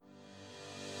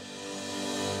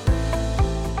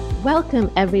Welcome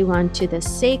everyone to the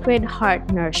Sacred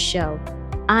Heart Nurse Show.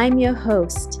 I'm your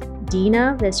host,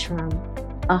 Dina Visram,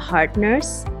 a heart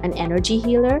nurse, an energy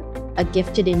healer, a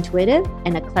gifted intuitive,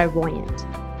 and a clairvoyant.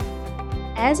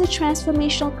 As a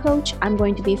transformational coach, I'm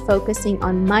going to be focusing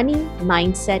on money,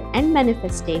 mindset, and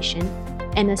manifestation,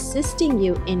 and assisting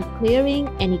you in clearing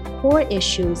any core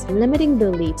issues, limiting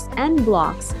beliefs, and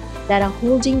blocks that are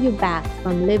holding you back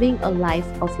from living a life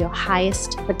of your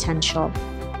highest potential.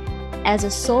 As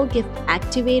a soul gift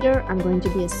activator, I'm going to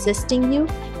be assisting you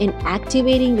in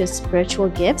activating your spiritual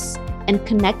gifts and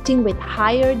connecting with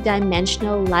higher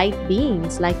dimensional light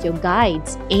beings like your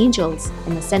guides, angels,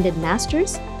 and ascended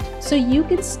masters, so you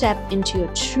can step into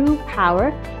your true power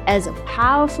as a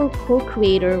powerful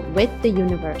co-creator with the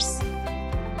universe.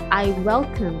 I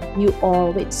welcome you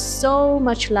all with so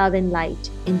much love and light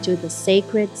into the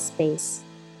sacred space.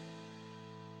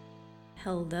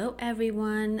 Hello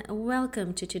everyone,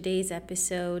 welcome to today's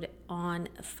episode on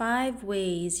 5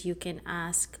 ways you can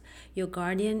ask your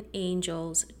guardian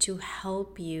angels to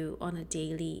help you on a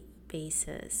daily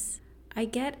basis. I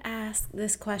get asked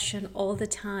this question all the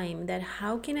time, that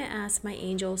how can I ask my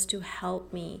angels to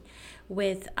help me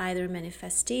with either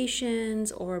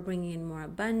manifestations or bringing in more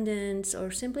abundance, or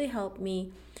simply help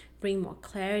me bring more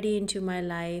clarity into my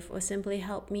life, or simply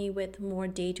help me with more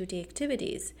day-to-day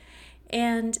activities.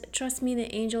 And trust me,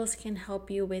 the angels can help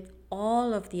you with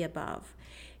all of the above.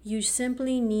 You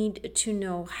simply need to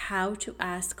know how to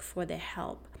ask for their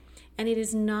help. And it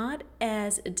is not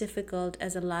as difficult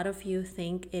as a lot of you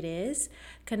think it is.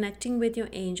 Connecting with your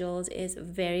angels is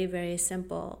very, very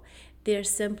simple. They're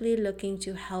simply looking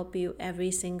to help you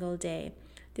every single day.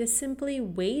 They're simply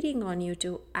waiting on you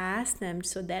to ask them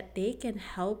so that they can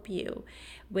help you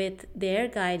with their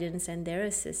guidance and their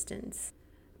assistance.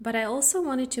 But I also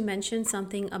wanted to mention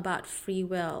something about free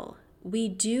will. We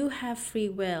do have free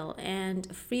will,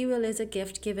 and free will is a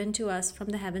gift given to us from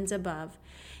the heavens above.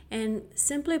 And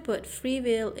simply put, free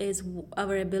will is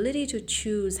our ability to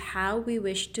choose how we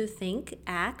wish to think,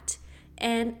 act,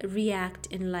 and react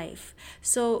in life.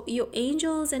 So your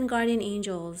angels and guardian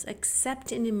angels,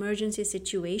 except in emergency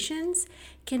situations,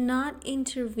 cannot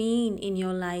intervene in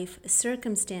your life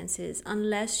circumstances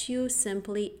unless you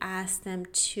simply ask them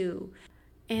to.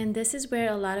 And this is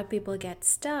where a lot of people get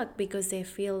stuck because they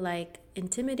feel like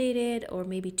intimidated or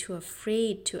maybe too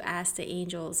afraid to ask the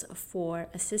angels for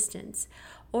assistance,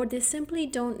 or they simply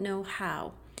don't know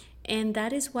how. And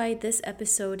that is why this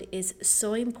episode is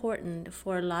so important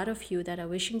for a lot of you that are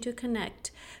wishing to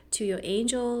connect to your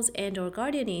angels and or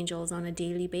guardian angels on a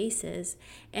daily basis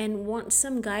and want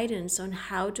some guidance on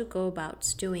how to go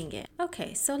about doing it.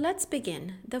 Okay, so let's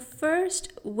begin. The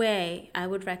first way I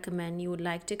would recommend you would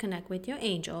like to connect with your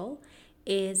angel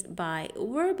is by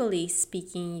verbally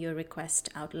speaking your request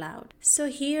out loud. So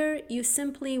here you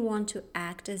simply want to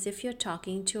act as if you're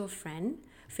talking to a friend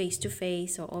face to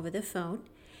face or over the phone.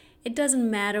 It doesn't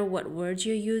matter what words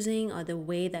you're using or the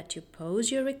way that you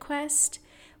pose your request.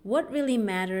 What really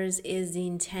matters is the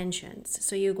intentions.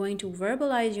 So you're going to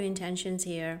verbalize your intentions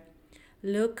here.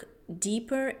 Look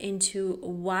deeper into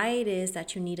why it is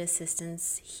that you need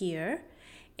assistance here,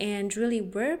 and really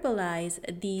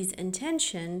verbalize these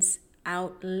intentions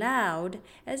out loud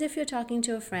as if you're talking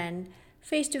to a friend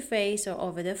face to face or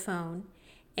over the phone.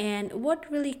 And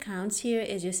what really counts here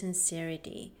is your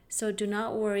sincerity. So do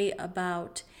not worry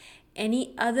about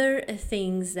any other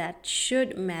things that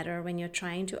should matter when you're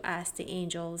trying to ask the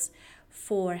angels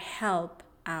for help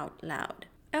out loud.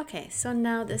 Okay, so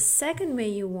now the second way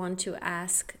you want to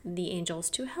ask the angels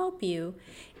to help you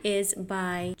is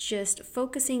by just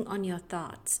focusing on your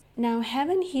thoughts. Now,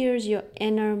 heaven hears your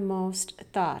innermost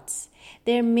thoughts.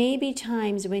 There may be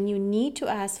times when you need to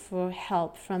ask for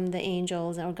help from the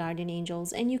angels or guardian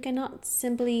angels, and you cannot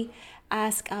simply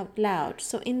ask out loud.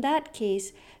 So in that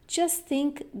case, just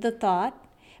think the thought,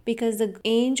 because the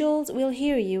angels will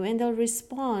hear you and they'll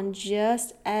respond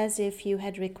just as if you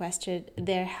had requested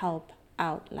their help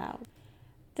out loud.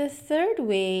 The third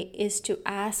way is to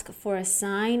ask for a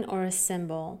sign or a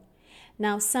symbol.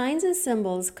 Now, signs and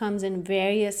symbols comes in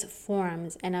various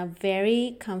forms and a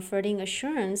very comforting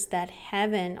assurance that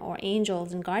heaven or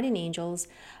angels and guardian angels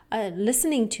are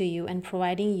listening to you and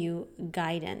providing you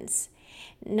guidance.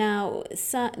 Now,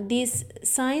 these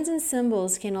signs and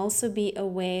symbols can also be a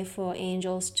way for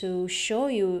angels to show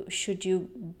you should you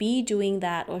be doing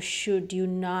that or should you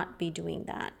not be doing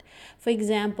that. For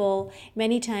example,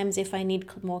 many times if I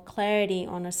need more clarity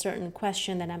on a certain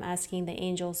question that I'm asking the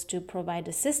angels to provide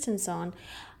assistance on,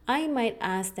 I might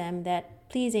ask them that,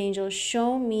 please angels,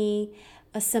 show me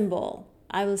a symbol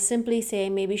I will simply say,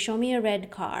 maybe show me a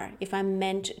red car if I'm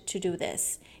meant to do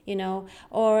this,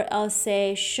 or I'll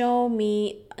say, show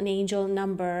me an angel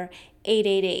number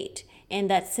 888. And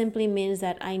that simply means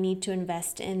that I need to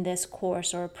invest in this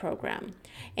course or program.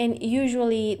 And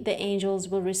usually the angels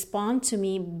will respond to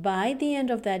me. By the end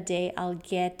of that day, I'll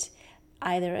get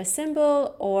either a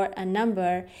symbol or a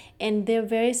number, and they're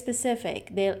very specific.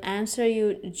 They'll answer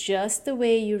you just the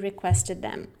way you requested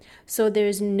them. So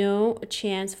there's no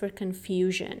chance for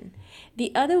confusion.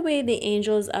 The other way the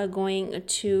angels are going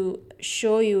to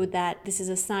show you that this is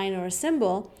a sign or a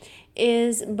symbol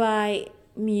is by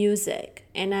music.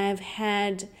 And I've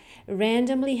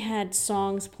randomly had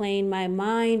songs play in my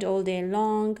mind all day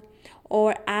long,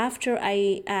 or after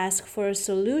I ask for a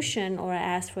solution or I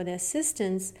ask for the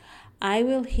assistance, I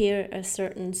will hear a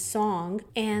certain song,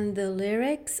 and the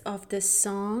lyrics of the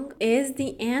song is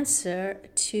the answer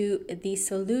to the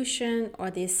solution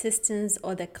or the assistance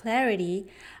or the clarity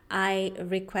I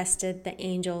requested the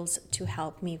angels to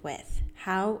help me with.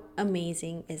 How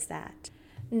amazing is that?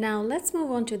 Now let's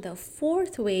move on to the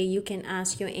fourth way you can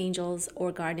ask your angels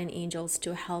or guardian angels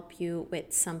to help you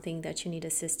with something that you need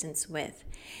assistance with.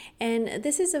 And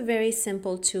this is a very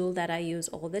simple tool that I use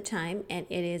all the time, and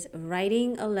it is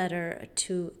writing a letter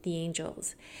to the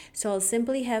angels. So I'll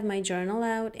simply have my journal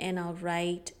out and I'll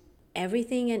write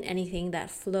everything and anything that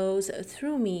flows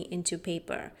through me into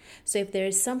paper. So if there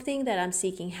is something that I'm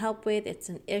seeking help with, it's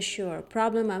an issue or a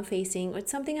problem I'm facing, or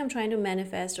it's something I'm trying to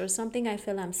manifest, or something I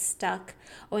feel I'm stuck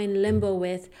or in limbo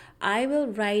with, I will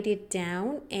write it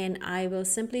down, and I will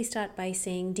simply start by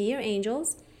saying, "Dear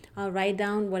angels," I'll write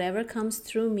down whatever comes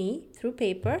through me, through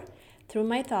paper, through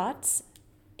my thoughts,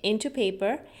 into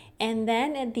paper, and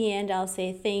then at the end I'll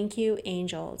say, "Thank you,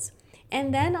 angels."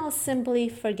 And then I'll simply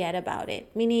forget about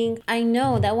it. Meaning, I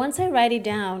know that once I write it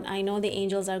down, I know the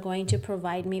angels are going to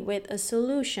provide me with a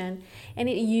solution. And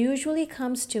it usually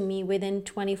comes to me within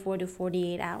 24 to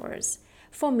 48 hours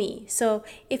for me. So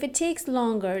if it takes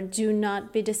longer, do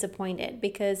not be disappointed,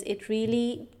 because it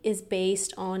really is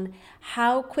based on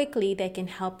how quickly they can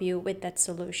help you with that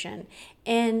solution.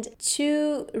 And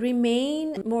to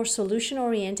remain more solution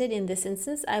oriented in this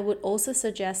instance, I would also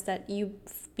suggest that you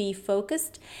be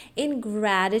focused in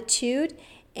gratitude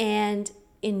and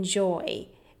in joy.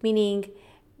 Meaning,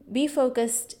 be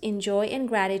focused in joy and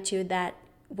gratitude that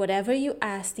whatever you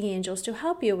ask the angels to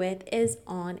help you with is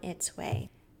on its way.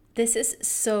 This is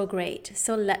so great.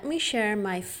 So let me share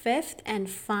my fifth and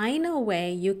final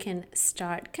way you can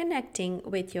start connecting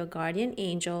with your guardian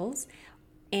angels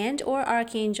and or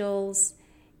archangels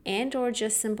and or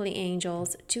just simply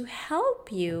angels to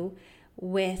help you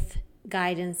with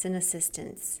guidance and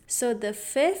assistance. So the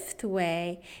fifth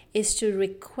way is to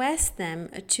request them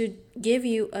to give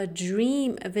you a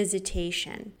dream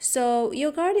visitation. So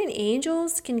your guardian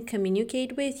angels can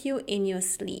communicate with you in your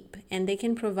sleep, and they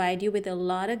can provide you with a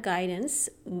lot of guidance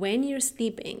when you're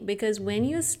sleeping, because when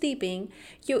you're sleeping,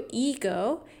 your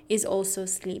ego is also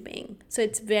sleeping. So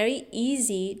it's very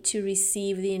easy to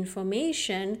receive the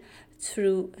information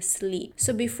through sleep.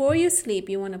 So before you sleep,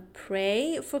 you want to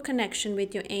pray for connection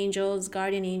with your angels,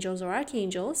 guardian angels, or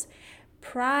archangels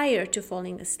prior to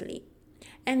falling asleep.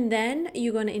 And then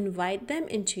you're going to invite them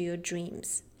into your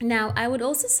dreams. Now, I would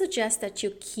also suggest that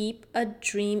you keep a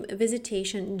dream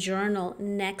visitation journal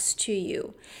next to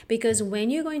you, because when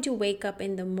you're going to wake up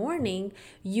in the morning,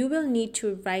 you will need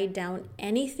to write down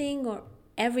anything or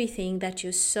everything that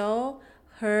you saw,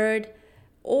 heard,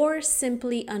 or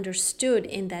simply understood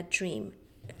in that dream.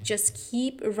 Just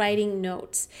keep writing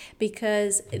notes,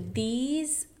 because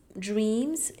these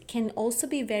dreams can also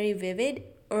be very vivid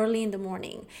early in the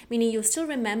morning, meaning you'll still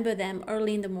remember them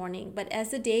early in the morning, but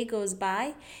as the day goes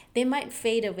by, they might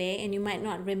fade away and you might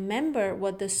not remember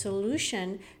what the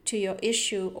solution to your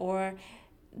issue or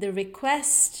the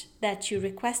request that you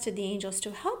requested the angels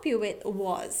to help you with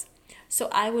was. So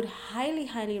I would highly,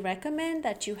 highly recommend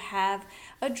that you have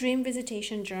a dream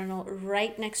visitation journal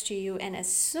right next to you. And as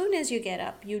soon as you get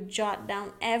up, you jot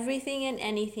down everything and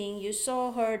anything you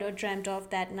saw, heard, or dreamt of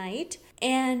that night.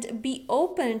 And be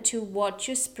open to what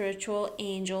your spiritual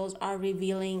angels are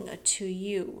revealing to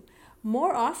you.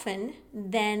 More often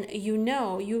than you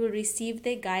know, you will receive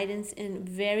their guidance in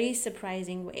very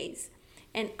surprising ways.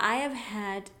 And I have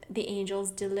had the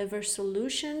angels deliver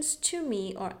solutions to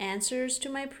me or answers to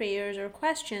my prayers or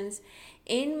questions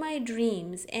in my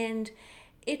dreams. And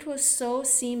it was so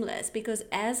seamless, because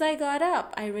as I got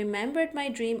up, I remembered my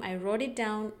dream. I wrote it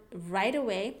down right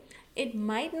away. It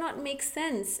might not make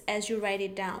sense as you write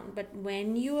it down, but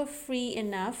when you are free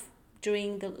enough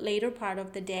during the later part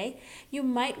of the day, you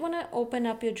might want to open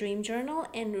up your dream journal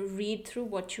and read through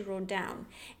what you wrote down.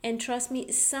 And trust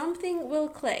me, something will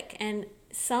click and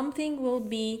something will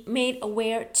be made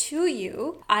aware to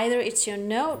you. Either it's your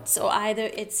notes or either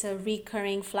it's a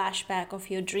recurring flashback of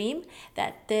your dream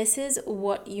that this is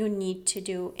what you need to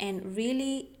do, and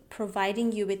really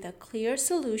providing you with a clear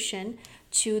solution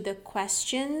to the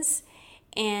questions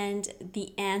and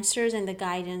the answers and the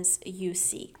guidance you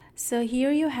seek. So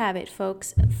here you have it,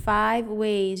 folks. 5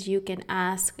 ways you can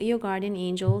ask your guardian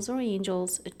angels or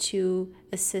angels to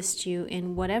assist you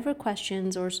in whatever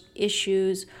questions or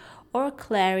issues or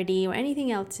clarity or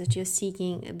anything else that you're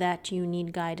seeking that you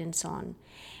need guidance on.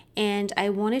 And I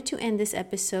wanted to end this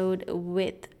episode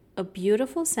with a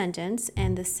beautiful sentence,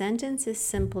 and the sentence is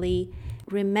simply,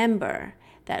 remember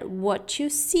that what you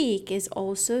seek is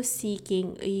also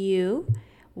seeking you.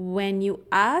 When you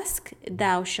ask,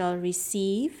 thou shalt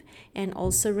receive. And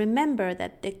also remember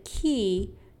that the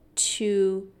key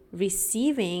to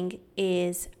receiving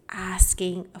is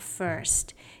asking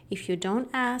first. If you don't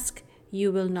ask,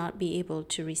 you will not be able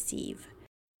to receive.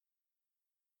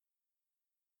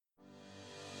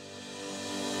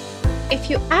 If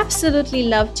you absolutely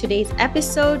loved today's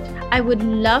episode, I would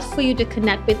love for you to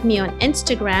connect with me on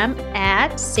Instagram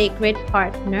at Sacred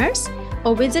Heart Nurse,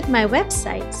 or visit my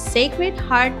website,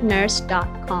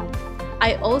 sacredheartnurse.com.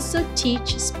 I also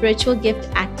teach spiritual gift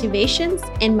activations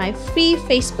in my free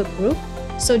Facebook group,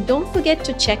 so don't forget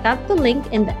to check out the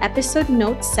link in the episode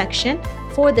notes section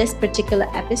for this particular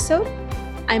episode.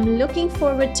 I'm looking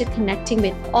forward to connecting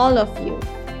with all of you.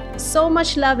 So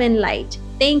much love and light.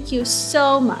 Thank you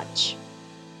so much.